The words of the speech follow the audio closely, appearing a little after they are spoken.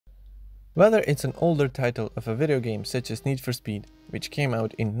Whether it's an older title of a video game such as Need for Speed, which came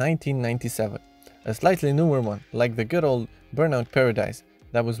out in 1997, a slightly newer one like the good old Burnout Paradise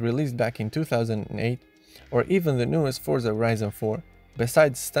that was released back in 2008, or even the newest Forza Horizon 4,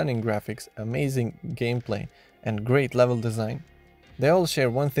 besides stunning graphics, amazing gameplay, and great level design, they all share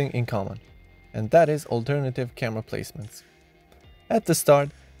one thing in common, and that is alternative camera placements. At the start,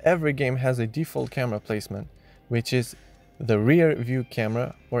 every game has a default camera placement, which is the rear view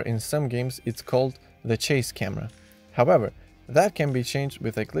camera, or in some games it's called the chase camera. However, that can be changed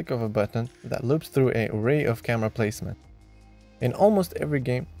with a click of a button that loops through an array of camera placement. In almost every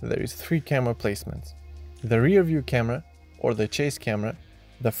game there is 3 camera placements: the rear view camera, or the chase camera,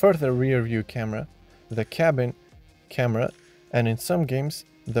 the further rear view camera, the cabin camera, and in some games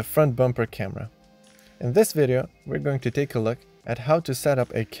the front bumper camera. In this video we're going to take a look at how to set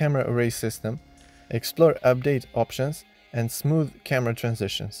up a camera array system, explore update options, and smooth camera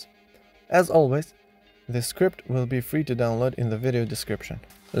transitions. As always, the script will be free to download in the video description.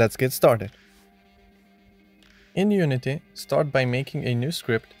 Let's get started. In Unity, start by making a new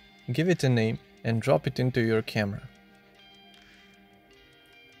script, give it a name, and drop it into your camera.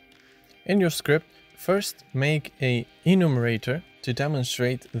 In your script, first make an enumerator to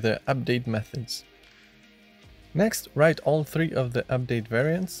demonstrate the update methods. Next, write all 3 of the update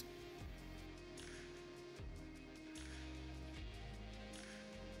variants.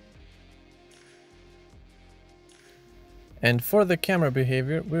 And for the camera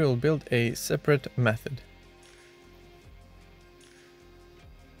behavior, we will build a separate method.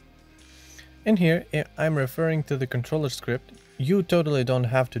 In here, I'm referring to the controller script. You totally don't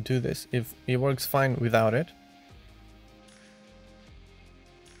have to do this if it works fine without it.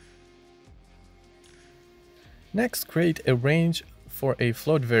 Next, create a range for a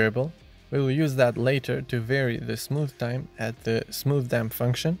float variable. We will use that later to vary the smooth time at the smoothDamp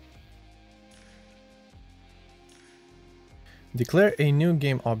function. Declare a new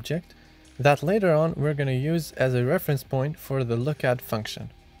game object that later on we're going to use as a reference point for the lookat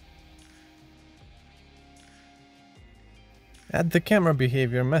function. Add the camera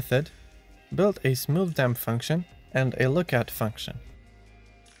behavior method, build a smoothDamp function and a lookat function.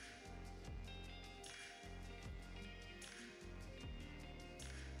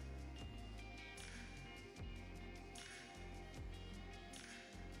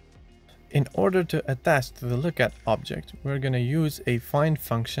 In order to attach to the lookat object, we're going to use a find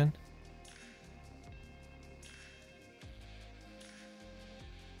function.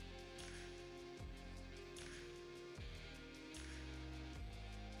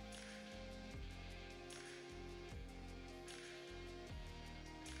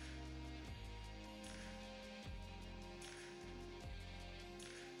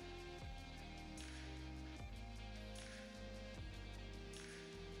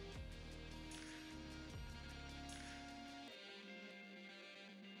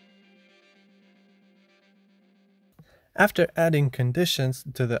 After adding conditions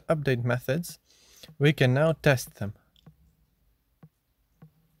to the update methods, we can now test them.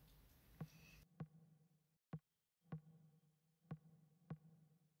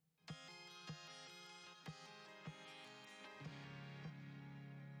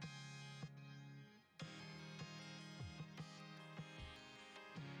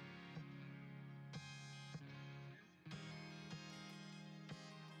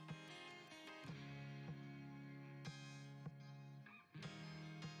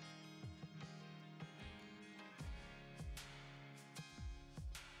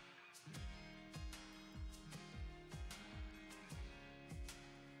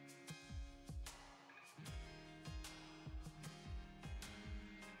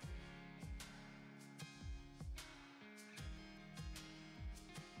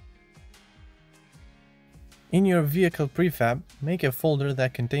 In your vehicle prefab, make a folder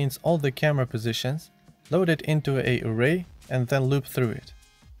that contains all the camera positions, load it into an array, and then loop through it.